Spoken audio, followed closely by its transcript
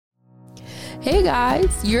Hey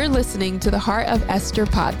guys, you're listening to the Heart of Esther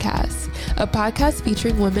podcast, a podcast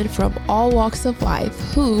featuring women from all walks of life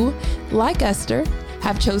who, like Esther,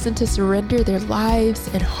 have chosen to surrender their lives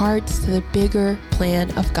and hearts to the bigger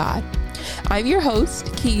plan of God. I'm your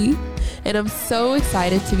host, Key, and I'm so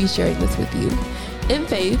excited to be sharing this with you. In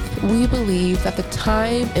faith, we believe that the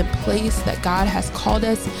time and place that God has called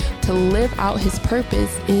us to live out His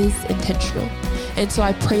purpose is intentional. And so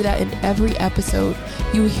I pray that in every episode,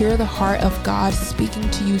 you hear the heart of God speaking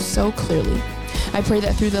to you so clearly. I pray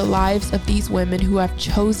that through the lives of these women who have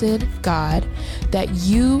chosen God, that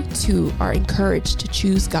you too are encouraged to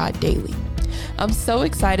choose God daily. I'm so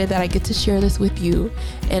excited that I get to share this with you,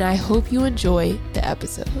 and I hope you enjoy the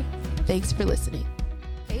episode. Thanks for listening.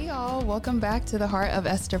 Hey y'all, welcome back to the Heart of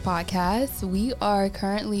Esther podcast. We are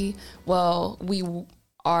currently, we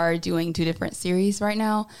are doing two different series right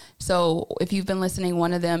now. So if you've been listening,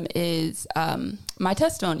 one of them is my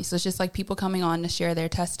testimony. So it's just like people coming on to share their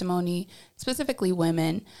testimony, specifically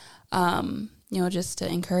women, just to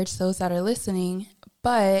encourage those that are listening.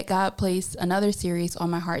 But God placed another series on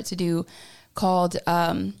my heart to do called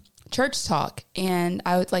Church Talk. And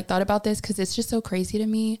I thought about this because it's just so crazy to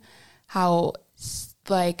me how,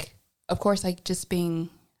 of course, just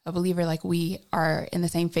being a believer, we are in the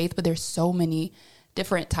same faith, but there's so many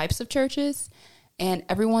different types of churches, and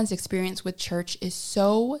everyone's experience with church is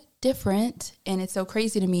so different, and it's so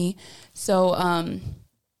crazy to me. So,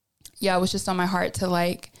 it was just on my heart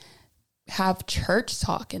to have church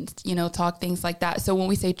talk and, talk things like that. So when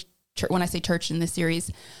I say church in this series,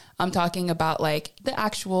 I'm talking about the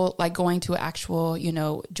actual, going to an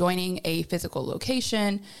actual, joining a physical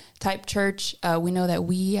location type church. We know that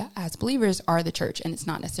we as believers are the church, and it's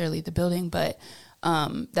not necessarily the building, but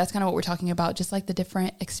that's kind of what we're talking about. Just the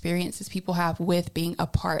different experiences people have with being a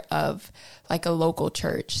part of a local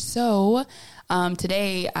church. So,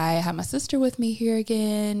 today I have my sister with me here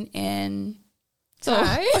again. And so,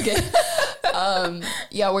 hi. Okay.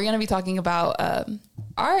 We're going to be talking about,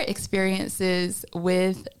 our experiences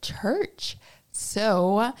with church.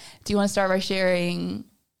 So do you want to start by sharing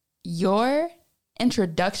your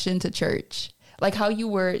introduction to church? How you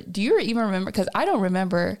were, do you even remember? Cause I don't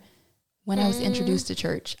remember when I was introduced to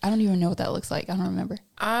church. I don't even know what that looks like. I don't remember.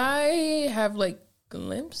 I have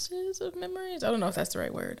glimpses of memories. I don't know if that's the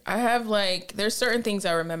right word. I have there's certain things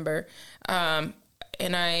I remember.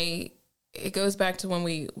 It goes back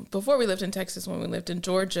to before we lived in Texas, when we lived in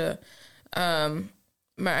Georgia,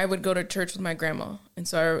 I would go to church with my grandma. And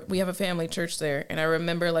so we have a family church there. And I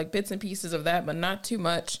remember bits and pieces of that, but not too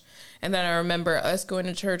much. And then I remember us going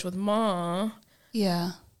to church with Ma.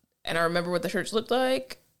 Yeah. And I remember what the church looked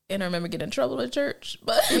like. And I remember getting in trouble at church,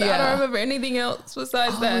 but I don't remember anything else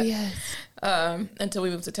besides that. Yes. Until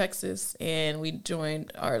we moved to Texas and we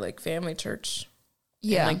joined our family church,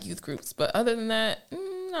 and youth groups. But other than that,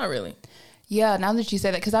 not really. Yeah. Now that you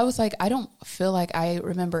say that, because I was I don't feel like I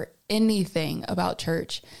remember anything about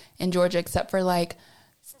church in Georgia except for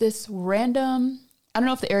this random. I don't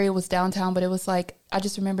know if the area was downtown, but it was I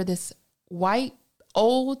just remember this white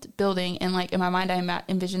old building, and in my mind I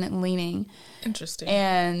envision it leaning. Interesting.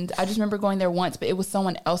 And I just remember going there once, but it was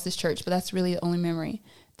someone else's church, but that's really the only memory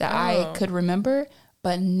that I could remember.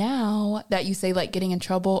 But now that you say getting in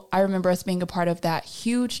trouble, I remember us being a part of that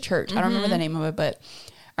huge church. Mm-hmm. I don't remember the name of it, but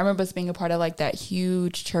I remember us being a part of that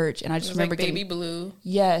huge church, and I just remember Baby Blue.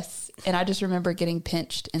 Yes, and I just remember getting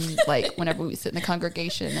pinched, and whenever we sit in the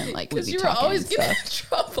congregation and we'd be you talking. Were always getting in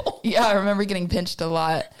trouble. Yeah, I remember getting pinched a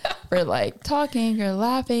lot for talking or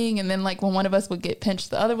laughing, and then when one of us would get pinched,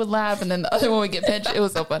 the other would laugh, and then the other one would get pinched. It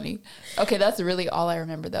was so funny. Okay, that's really all I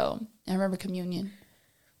remember though. I remember communion.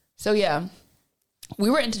 So yeah, we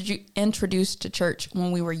were introduced to church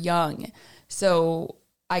when we were young. So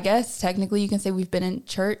I guess technically you can say we've been in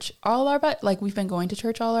church all our we've been going to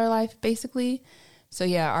church all our life, basically. So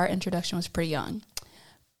yeah, our introduction was pretty young.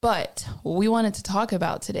 But what we wanted to talk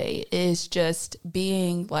about today is just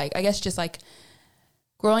being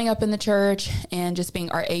growing up in the church and just being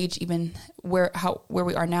our age, even where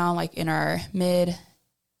we are now, in our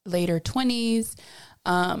later 20s,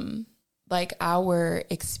 our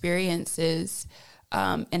experiences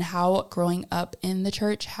and how growing up in the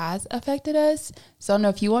church has affected us. So I don't know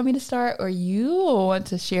if you want me to start or you want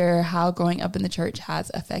to share how growing up in the church has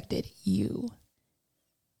affected you.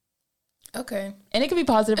 Okay. And it could be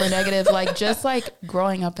positive or negative, just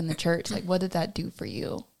growing up in the church, what did that do for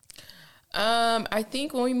you? I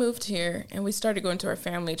think when we moved here and we started going to our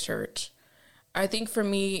family church, I think for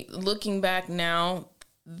me, looking back now,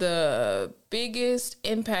 the biggest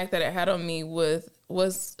impact that it had on me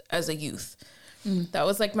was as a youth. That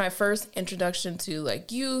was like my first introduction to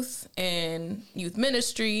like youth and youth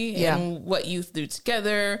ministry and what youth do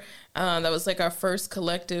together. That was like our first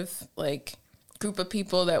collective like group of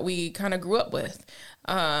people that we kind of grew up with.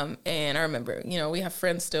 And I remember, you know, we have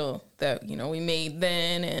friends still that, you know, we made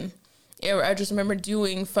then. And I just remember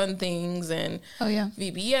doing fun things and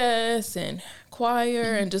VBS and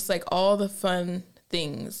choir and just like all the fun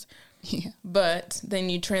things. Yeah. But then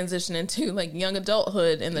you transition into like young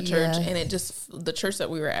adulthood in the church, and it just, the church that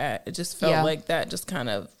we were at, it just felt like that just kind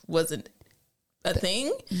of wasn't a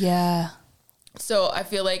thing. Yeah. So I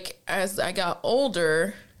feel like as I got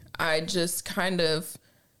older, I just kind of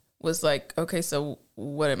was like, okay, so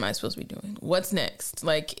what am I supposed to be doing? What's next?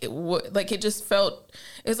 Like it just felt,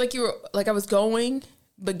 it was like you were like, I was going,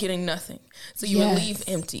 but getting nothing. So you would leave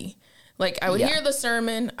empty. Like I would hear the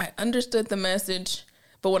sermon, I understood the message,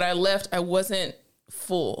 but when I left, I wasn't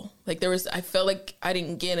full. Like I felt like I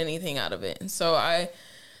didn't get anything out of it. And so I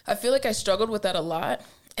feel like I struggled with that a lot.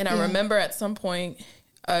 And I remember at some point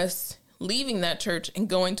us leaving that church and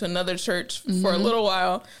going to another church for a little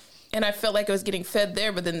while. And I felt like I was getting fed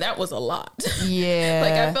there, but then that was a lot. Yeah.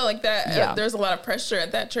 Like I felt like that there's a lot of pressure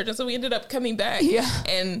at that church. And so we ended up coming back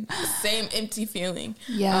and same empty feeling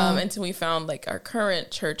until we found like our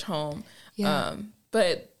current church home. Yeah.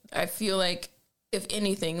 But I feel like if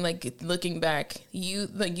anything, like looking back,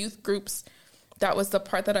 the youth groups, that was the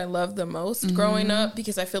part that I loved the most growing up,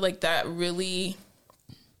 because I feel like that really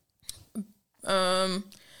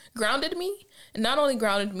grounded me. And not only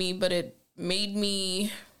grounded me, but it made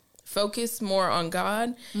me focus more on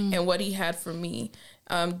God and what he had for me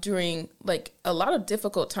during like a lot of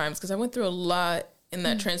difficult times. Because I went through a lot in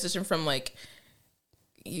that transition from like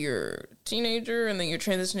you're teenager and then you're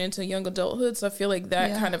transitioning into young adulthood. So I feel like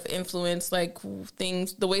that kind of influenced like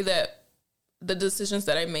things, the way that the decisions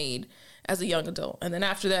that I made as a young adult. And then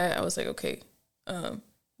after that, I was like, okay,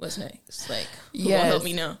 what's next? Like, who will help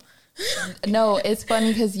me now? No, it's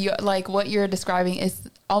funny because you like what you're describing is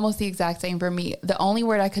almost the exact same for me. The only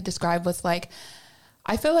word I could describe was like,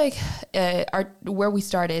 I feel like where we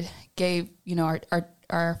started gave, you know,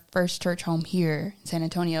 our first church home here in San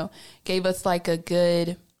Antonio gave us like a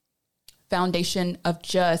good foundation of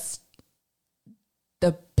just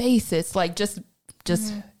the basis, like just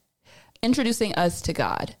introducing us to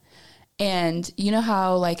God. And you know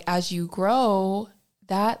how like as you grow,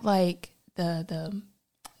 that like the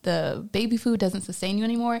baby food doesn't sustain you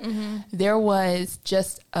anymore. There was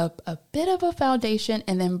just a bit of a foundation,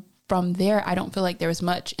 and then from there, I don't feel like there was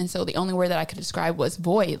much. And so the only word that I could describe was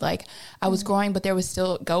void. Like I was growing, but there was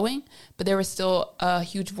still going, but there was still a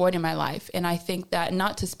huge void in my life. And I think that,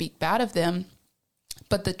 not to speak bad of them,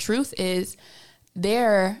 but the truth is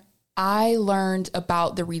there, I learned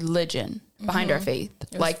about the religion behind our faith,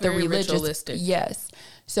 like the religious. Ritualistic. Yes.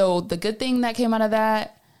 So the good thing that came out of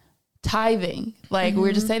that, tithing, like we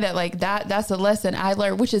were just saying that, like that's a lesson I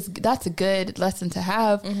learned, that's a good lesson to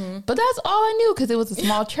have. But that's all I knew, because it was a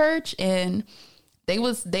small church, and they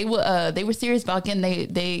were serious about getting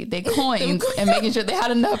they coins and making sure they had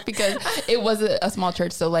enough, because it was a small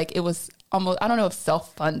church. So like it was almost, I don't know if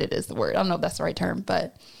self-funded is the word, I don't know if that's the right term,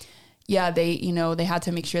 but yeah, they, you know, they had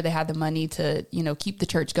to make sure they had the money to, you know, keep the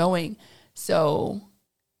church going. So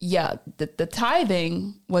yeah, the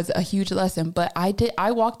tithing was a huge lesson, but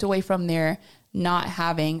I walked away from there not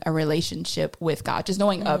having a relationship with God, just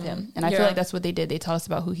knowing of him. And I feel like that's what they did. They taught us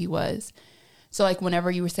about who he was. So like whenever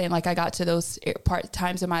you were saying, like I got to those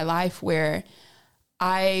times in my life where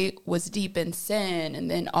I was deep in sin, and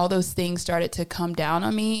then all those things started to come down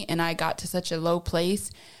on me, and I got to such a low place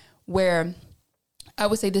where I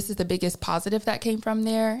would say this is the biggest positive that came from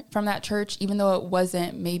that church, even though it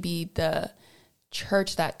wasn't maybe the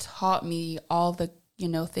church that taught me all the, you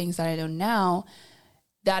know, things that I know now,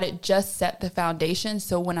 that it just set the foundation.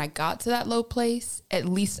 So when I got to that low place, at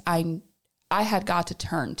least I had God to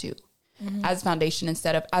turn to as foundation,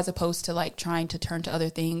 as opposed to like trying to turn to other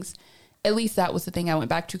things. At least that was the thing I went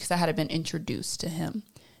back to, because I had been introduced to him.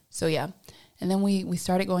 So yeah. And then we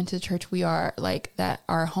started going to the church we are like that,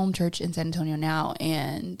 our home church in San Antonio now.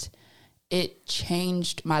 And it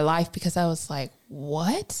changed my life, because I was like,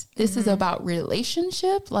 what? This is about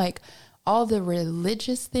relationship? Like all the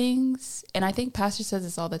religious things. And I think Pastor says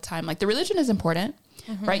this all the time. Like the religion is important,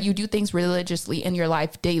 right? You do things religiously in your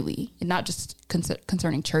life daily, and not just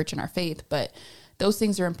concerning church and our faith, but those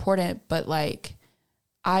things are important. But like,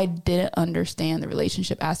 I didn't understand the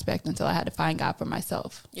relationship aspect until I had to find God for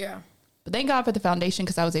myself. Yeah. But thank God for the foundation,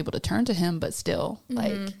 because I was able to turn to him, but still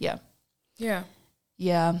like, yeah. Yeah.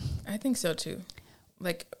 Yeah. I think so too.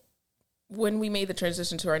 Like when we made the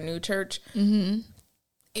transition to our new church,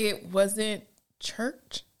 it wasn't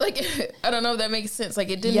church. like, I don't know if that makes sense. Like,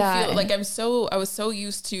 it didn't feel like I was so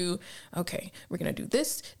used to, okay, we're going to do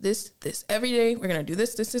this every day. We're going to do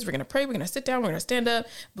this. We're going to pray. We're going to sit down. We're going to stand up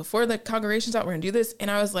before the congregation's out. We're going to do this.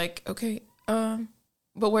 And I was like, okay, but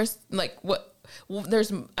where's like, what,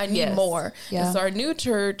 I need more. Yeah. And so our new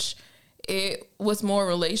church, it was more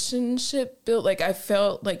relationship built. Like, I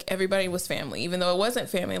felt like everybody was family, even though it wasn't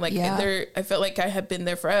family. Like, I felt like I had been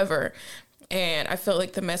there forever. And I felt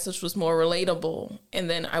like the message was more relatable. And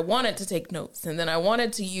then I wanted to take notes. And then I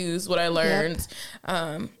wanted to use what I learned.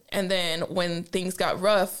 Yep. And then when things got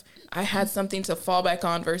rough, I had something to fall back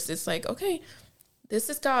on versus like, okay, this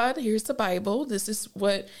is God. Here's the Bible. This is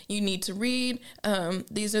what you need to read.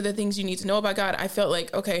 These are the things you need to know about God. I felt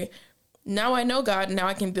like, okay, now I know God. Now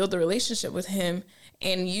I can build the relationship with him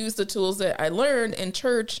and use the tools that I learned in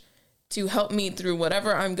church to help me through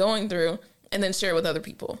whatever I'm going through and then share it with other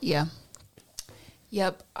people. Yeah.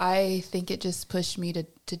 Yep. I think it just pushed me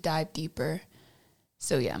to dive deeper.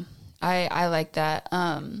 So yeah, I like that.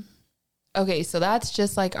 Okay. So that's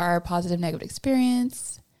just like our positive, negative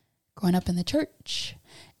experience growing up in the church.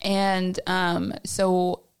 And,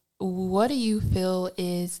 so what do you feel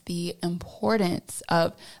is the importance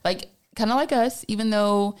of like, kind of like us, even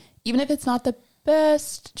if it's not the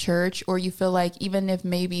best church, or you feel like even if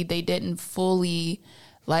maybe they didn't fully,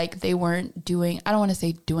 like they weren't doing, I don't want to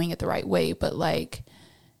say doing it the right way, but like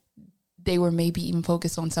they were maybe even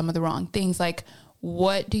focused on some of the wrong things. Like,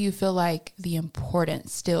 what do you feel like the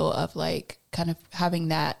importance still of like kind of having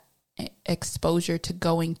that exposure to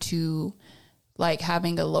going to like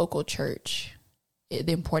having a local church,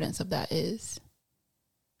 the importance of that is?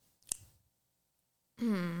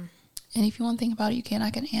 And if you want to think about it, I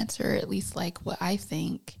can answer at least like what I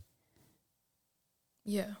think.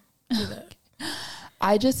 Yeah, do that.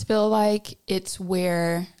 I just feel like it's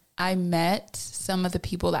where I met some of the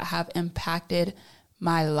people that have impacted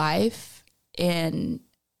my life. And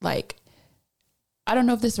like, I don't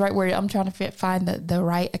know if this is the right word. I'm trying to find the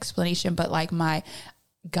right explanation, but like my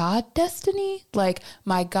God destiny, like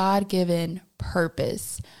my God-given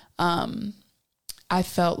purpose. I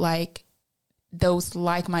felt like those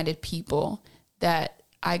like-minded people that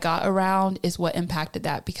I got around is what impacted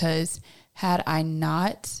that, because had I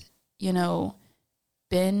not,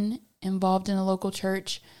 been involved in a local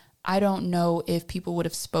church, I don't know if people would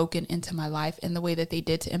have spoken into my life in the way that they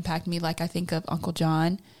did to impact me. Like I think of Uncle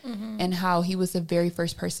John and how he was the very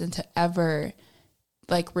first person to ever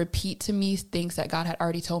like repeat to me things that God had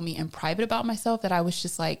already told me in private about myself that I was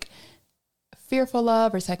just like fearful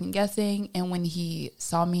of or second guessing. And when he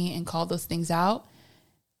saw me and called those things out,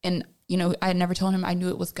 and I had never told him, I knew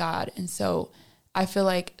it was God. And so I feel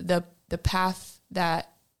like the path that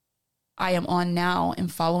I am on now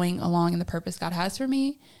and following along in the purpose God has for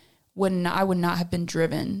me, I would not have been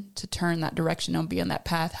driven to turn that direction and be on that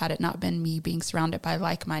path had it not been me being surrounded by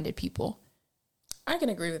like-minded people. I can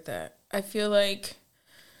agree with that. I feel like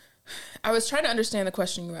I was trying to understand the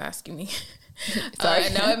question you were asking me. Sorry.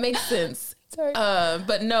 Now it makes sense. Sorry.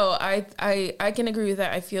 But no, I can agree with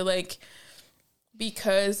that. I feel like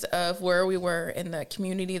because of where we were in the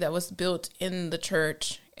community that was built in the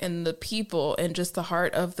church and the people and just the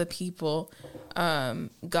heart of the people,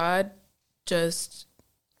 God just,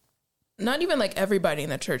 not even like everybody in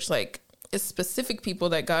the church, like it's specific people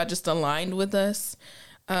that God just aligned with us.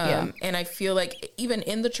 And I feel like even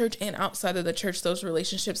in the church and outside of the church, those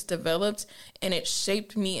relationships developed and it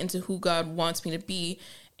shaped me into who God wants me to be.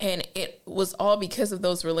 And it was all because of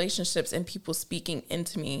those relationships and people speaking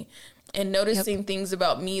into me and noticing things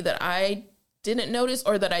about me that I didn't notice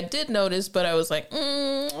or that I did notice, but I was like,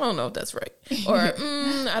 I don't know if that's right. Or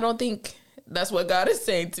I don't think that's what God is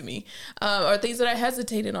saying to me. Or things that I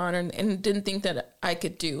hesitated on and didn't think that I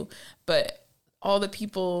could do. But all the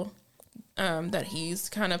people that he's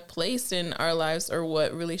kind of placed in our lives are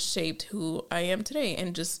what really shaped who I am today.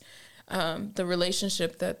 And just the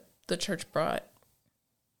relationship that the church brought.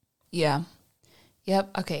 Yeah.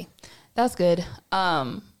 Yep. Okay. That's good.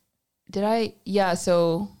 So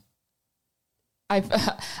I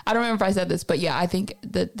don't remember if I said this, but yeah, I think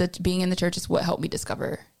that being in the church is what helped me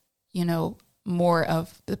discover, more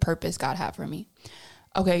of the purpose God had for me.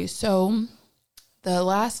 Okay. So the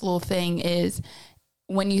last little thing is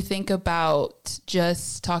when you think about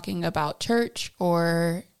just talking about church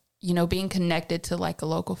or, being connected to like a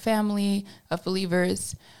local family of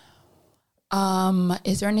believers,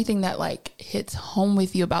 is there anything that like hits home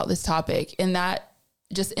with you about this topic, and that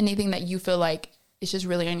just anything that you feel like it's just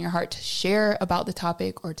really on your heart to share about the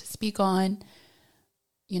topic or to speak on,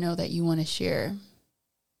 that you want to share?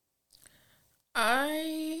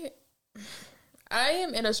 I I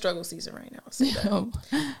am in a struggle season right now. I'll say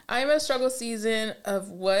that. I'm in a struggle season of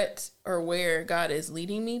what or where God is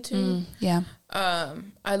leading me to. Yeah.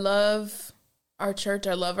 I love our church.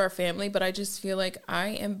 I love our family, but I just feel like I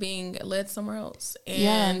am being led somewhere else.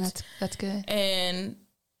 And that's good. And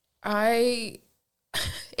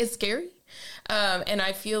it's scary. And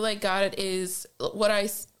I feel like God is what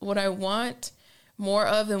I want more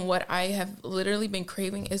of than what I have literally been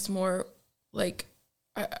craving is more like,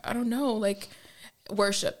 I don't know, like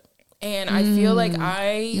worship. And I feel like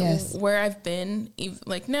where I've been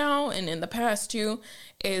like now and in the past too,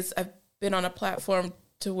 is I've been on a platform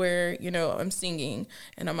to where, you know, I'm singing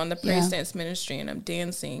and I'm on the praise dance ministry and I'm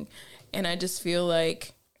dancing. And I just feel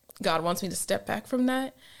like God wants me to step back from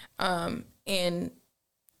that. And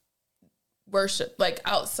worship like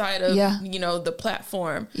outside of you know, the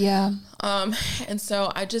platform. And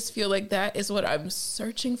so I just feel like that is what I'm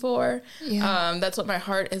searching for. That's what my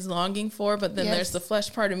heart is longing for, but then there's the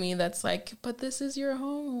flesh part of me that's like, but this is your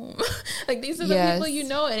home. Like these are the people you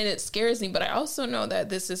know, and it scares me, but I also know that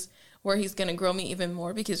this is where he's going to grow me even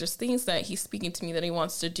more, because there's things that he's speaking to me that he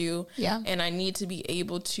wants to do, and I need to be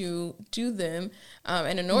able to do them,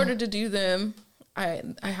 and in order to do them, I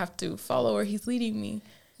have to follow where he's leading me.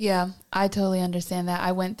 Yeah, I totally understand that.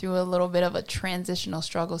 I went through a little bit of a transitional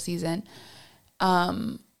struggle season,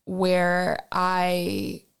 where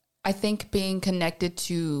I think being connected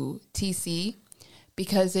to TC,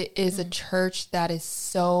 because it is a church that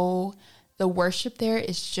is the worship there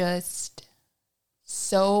is just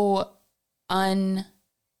so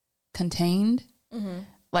uncontained,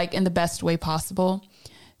 like in the best way possible,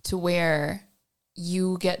 to where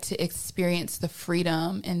you get to experience the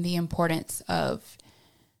freedom and the importance of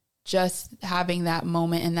just having that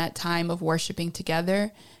moment and that time of worshiping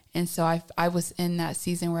together. And so I was in that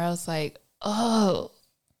season where I was like, oh,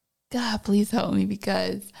 God, please help me,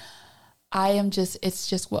 because it's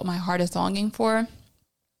just what my heart is longing for.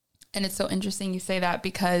 And it's so interesting you say that,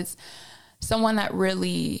 because someone that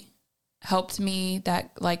really helped me,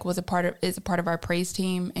 that like is a part of our praise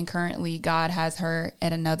team, and currently God has her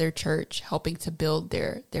at another church helping to build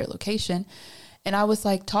their location. And I was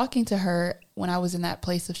like talking to her when I was in that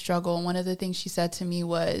place of struggle. And one of the things she said to me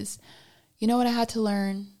was, you know what I had to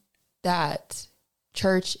learn? That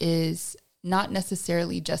church is not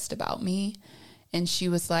necessarily just about me. And she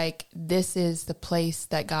was like, this is the place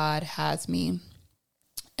that God has me.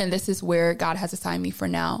 And this is where God has assigned me for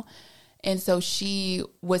now. And so she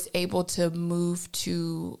was able to move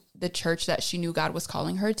to the church that she knew God was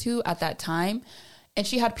calling her to at that time. And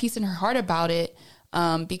she had peace in her heart about it,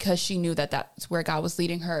 because she knew that that's where God was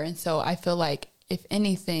leading her. And so I feel like, if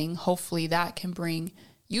anything, hopefully that can bring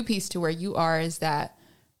you peace to where you are, is that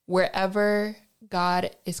wherever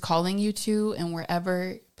God is calling you to, and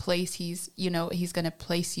wherever place he's going to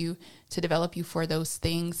place you to develop you for those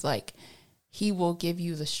things, like he will give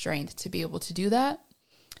you the strength to be able to do that.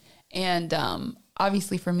 And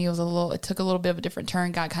obviously for me, it took a little bit of a different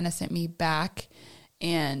turn. God kind of sent me back.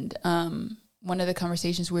 And one of the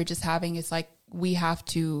conversations we were just having is like, we have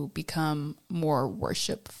to become more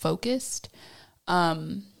worship focused.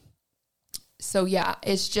 So yeah,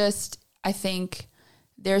 it's just, I think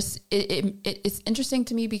it's interesting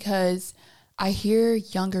to me, because I hear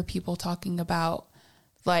younger people talking about,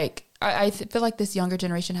 like, I feel like this younger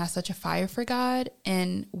generation has such a fire for God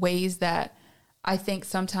in ways that I think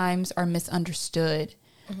sometimes are misunderstood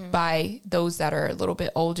by those that are a little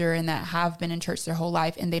bit older and that have been in church their whole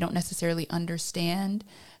life, and they don't necessarily understand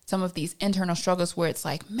some of these internal struggles where it's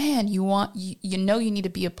like, man, you need to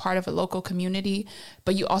be a part of a local community,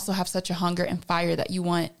 but you also have such a hunger and fire that you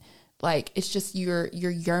want, like, it's just you're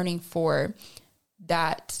yearning for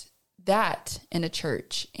that in a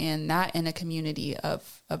church and that in a community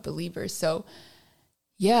of believers. So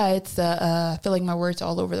yeah, it's I feel like my words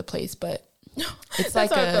all over the place, but it's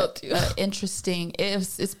like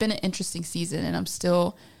it's been an interesting season, and I'm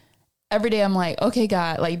still, every day I'm like, okay,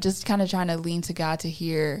 God, like just kind of trying to lean to God to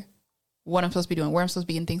hear what I'm supposed to be doing, where I'm supposed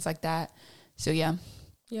to be, and things like that. So yeah.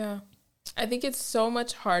 Yeah. I think it's so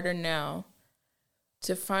much harder now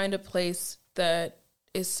to find a place that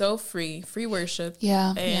is so free worship,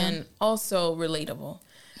 and also relatable.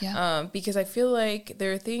 Yeah. Because I feel like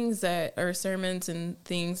there are things that are sermons and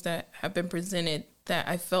things that have been presented that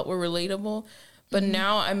I felt were relatable, but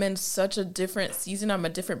now I'm in such a different season. I'm a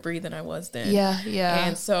different breed than I was then. Yeah.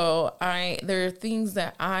 And so there are things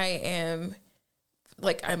that I am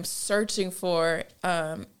like, I'm searching for,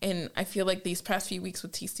 and I feel like these past few weeks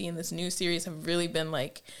with TC and this new series have really been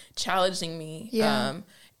like challenging me. Yeah.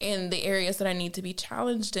 in the areas that I need to be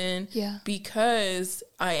challenged in, because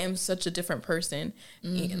I am such a different person.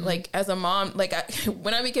 Like as a mom, like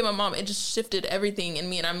when I became a mom, it just shifted everything in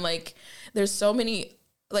me. And I'm like, there's so many,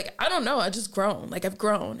 like, I don't know, I just grown, like I've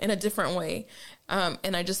grown in a different way.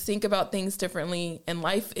 And I just think about things differently, and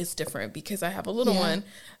life is different because I have a little one,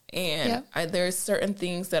 and there's certain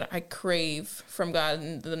things that I crave from God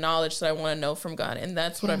and the knowledge that I want to know from God. And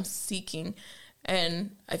that's what I'm seeking.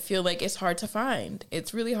 And I feel like it's hard to find.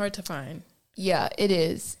 It's really hard to find. Yeah, it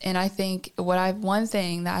is. And I think one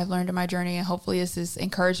thing that I've learned in my journey, and hopefully this is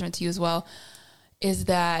encouragement to you as well, is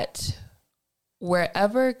that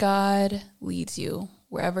wherever God leads you,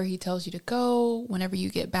 wherever he tells you to go, whenever you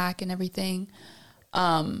get back and everything,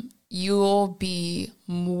 you'll be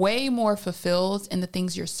way more fulfilled in the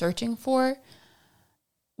things you're searching for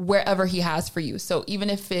wherever he has for you. So even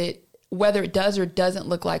if whether it does or doesn't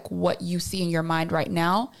look like what you see in your mind right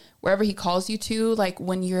now, wherever he calls you to, like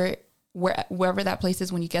when you're wherever that place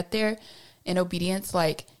is, when you get there in obedience,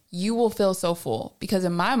 like you will feel so full. Because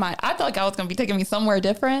in my mind, I felt like I was going to be taking me somewhere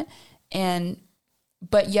different,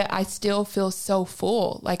 but yet I still feel so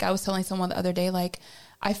full. Like I was telling someone the other day, like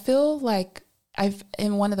I feel like I've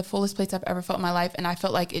in one of the fullest places I've ever felt in my life. And I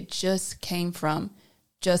felt like it just came from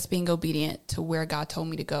just being obedient to where God told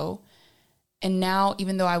me to go. And now,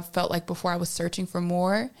 even though I felt like before I was searching for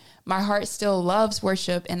more, my heart still loves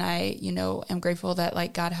worship. And I, am grateful that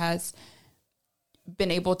like God has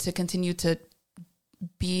been able to continue to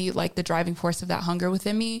be like the driving force of that hunger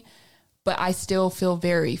within me. But I still feel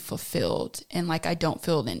very fulfilled, and like I don't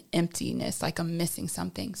feel an emptiness, like I'm missing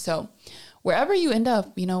something. So wherever you end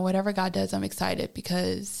up, whatever God does, I'm excited,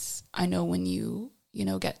 because I know when you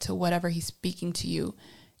get to whatever he's speaking to you,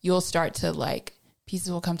 you'll start to like,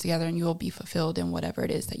 pieces will come together and you will be fulfilled in whatever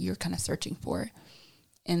it is that you're kind of searching for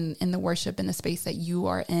in the worship, in the space that you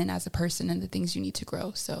are in as a person, and the things you need to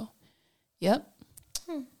grow. So, yep.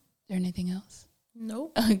 Is there anything else?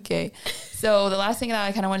 Nope. Okay. So the last thing that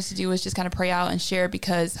I kind of wanted to do was just kind of pray out and share,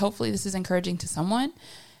 because hopefully this is encouraging to someone,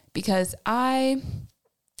 because I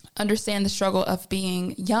understand the struggle of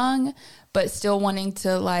being young, but still wanting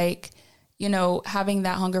to like, having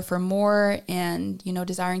that hunger for more, and,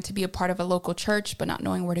 desiring to be a part of a local church, but not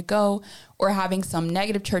knowing where to go, or having some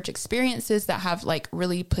negative church experiences that have like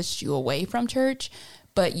really pushed you away from church,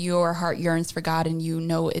 but your heart yearns for God, and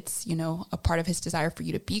it's, a part of his desire for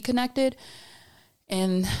you to be connected,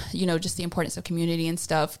 and, just the importance of community and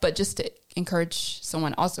stuff. But just to encourage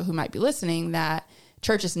someone also who might be listening, that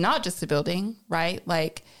church is not just a building, right?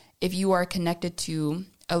 Like if you are connected to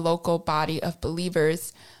a local body of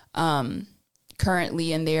believers,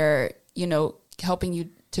 currently, and they're, helping you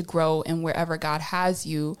to grow in wherever God has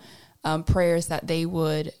you, prayers that they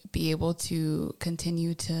would be able to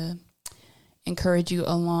continue to encourage you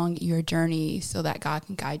along your journey, so that God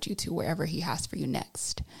can guide you to wherever he has for you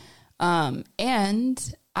next.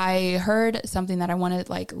 And I heard something that I want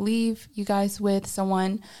to like leave you guys with.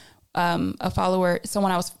 Someone, a follower,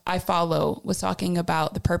 someone I follow was talking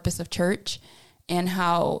about the purpose of church, and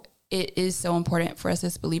how it is so important for us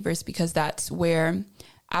as believers, because that's where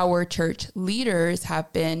our church leaders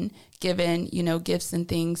have been given, gifts and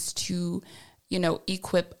things to,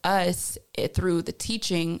 equip us through the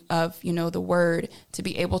teaching of, the word, to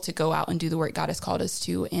be able to go out and do the work God has called us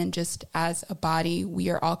to. And just as a body, we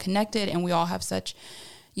are all connected, and we all have such,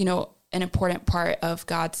 an important part of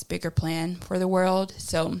God's bigger plan for the world.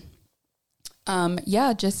 So,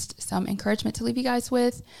 just some encouragement to leave you guys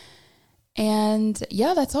with. And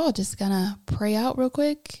that's all. Just gonna pray out real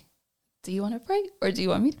quick. Do you want to pray, or do you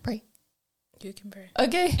want me to pray? You can pray.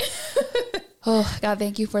 Okay. Oh, God,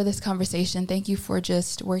 thank you for this conversation. Thank you for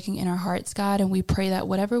just working in our hearts, God. And we pray that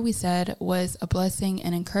whatever we said was a blessing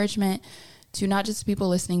and encouragement to not just people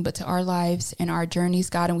listening, but to our lives and our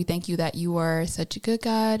journeys, God. And we thank you that you are such a good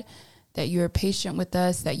God, that you're patient with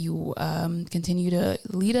us, that you continue to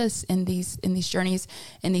lead us in these journeys,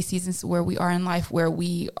 in these seasons where we are in life, where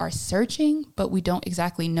we are searching, but we don't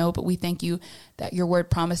exactly know. But we thank you that your word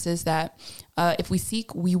promises that if we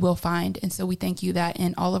seek, we will find. And so we thank you that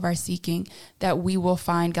in all of our seeking, that we will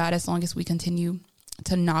find, God, as long as we continue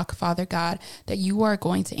to knock, Father God, that you are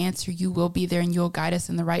going to answer. You will be there, and you'll guide us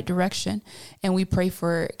in the right direction. And we pray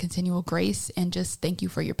for continual grace, and just thank you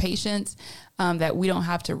for your patience, that we don't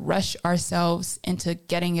have to rush ourselves into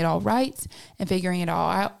getting it all right and figuring it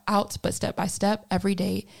all out, but step by step, every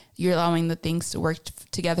day, you're allowing the things to work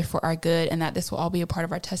together for our good, and that this will all be a part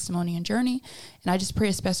of our testimony and journey. And I just pray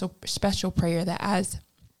a special prayer that as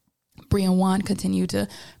Bree and Juan continue to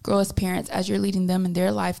grow as parents as you're leading them in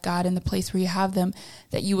their life, God, in the place where you have them,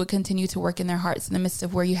 that you would continue to work in their hearts in the midst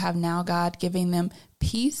of where you have now, God, giving them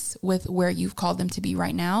peace with where you've called them to be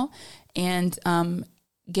right now, and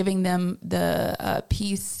giving them the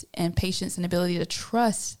peace and patience and ability to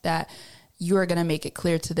trust that you're going to make it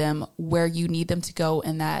clear to them where you need them to go,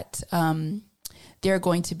 and that they're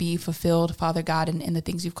going to be fulfilled, Father God, in the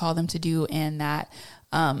things you've called them to do, and that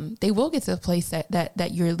they will get to the place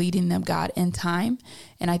that you're leading them, God, in time.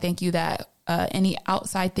 And I thank you that any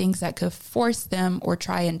outside things that could force them or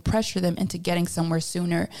try and pressure them into getting somewhere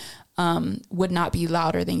sooner would not be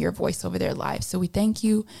louder than your voice over their lives. So we thank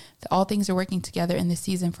you that all things are working together in this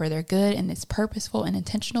season for their good, and it's purposeful and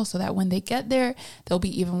intentional, so that when they get there, they'll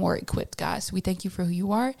be even more equipped, God. So we thank you for who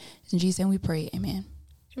you are. In Jesus' name we pray. Amen.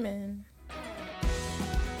 Amen.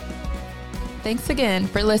 Thanks again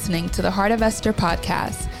for listening to the Heart of Esther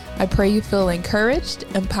podcast. I pray you feel encouraged,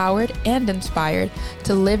 empowered, and inspired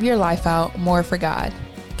to live your life out more for God.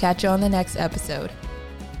 Catch you on the next episode.